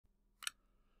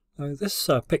This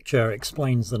picture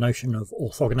explains the notion of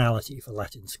orthogonality for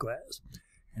Latin squares.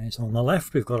 And so on the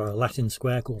left we've got a Latin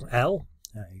square called L.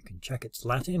 You can check its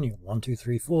Latin. You have 1, 2,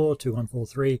 3, 4, 2, 1, 4,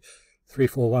 3, 3,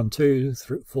 4, 1, 2,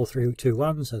 4, 3, 2,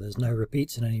 1, so there's no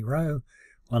repeats in any row.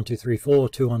 1, 2, 3, 4,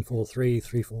 2, 1, 4, 3,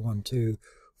 3, 4, 1, 2,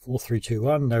 4, 3, 2,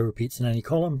 1, no repeats in any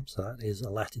column, so that is a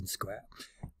Latin square.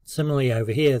 Similarly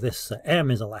over here, this M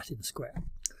is a Latin square.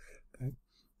 Okay.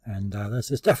 And there's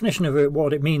this definition of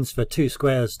what it means for two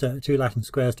Latin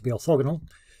squares to be orthogonal.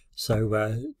 So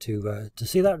to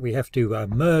see that, we have to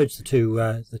merge the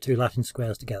two Latin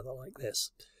squares together like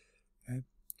this. Okay.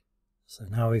 So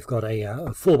now we've got a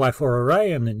 4x4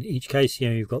 array, and in each case,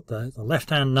 you've got the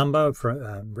left-hand number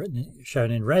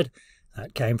shown in red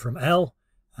that came from L,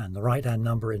 and the right-hand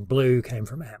number in blue came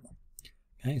from M.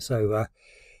 Okay, so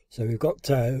we've got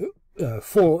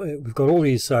we've got all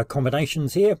these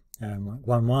combinations here, 1,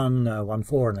 1, 1,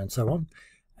 4, and then so on.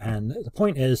 And the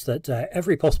point is that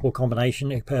every possible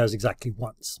combination occurs exactly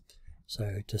once.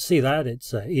 So to see that,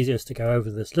 it's easiest to go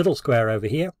over this little square over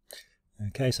here.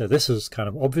 Okay, so this has kind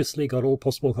of obviously got all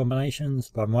possible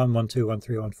combinations: 1, 1, 1, 2, 1,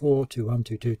 3, 1, 4, 2, 1,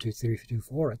 2, 2, 2, 3, 2,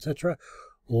 4, etc.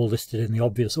 All listed in the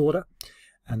obvious order.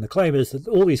 And the claim is that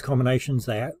all these combinations,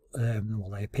 they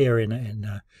appear in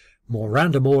a more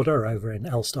random order over in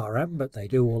L star M, but they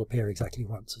do all appear exactly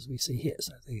once, as we see here.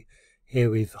 So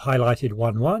here we've highlighted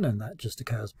 1, 1, and that just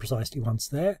occurs precisely once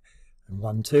there. And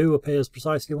 1, 2 appears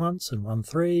precisely once, and 1,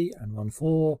 3, and 1,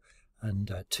 4,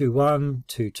 and 2, 1,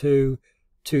 2, 2,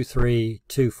 2, 3,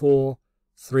 2, 4,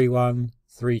 3, 1,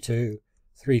 3, 2,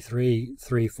 3, 3,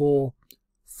 3, 4,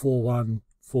 4, 1,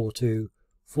 4, 2,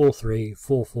 4, 3,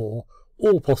 4, 4.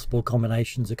 All possible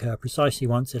combinations occur precisely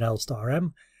once in L star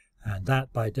M, and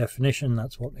that, by definition,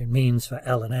 that's what it means for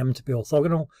L and M to be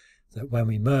orthogonal, that when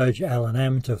we merge L and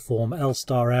M to form L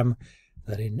star M,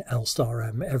 that in L star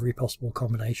M every possible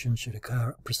combination should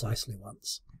occur precisely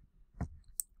once.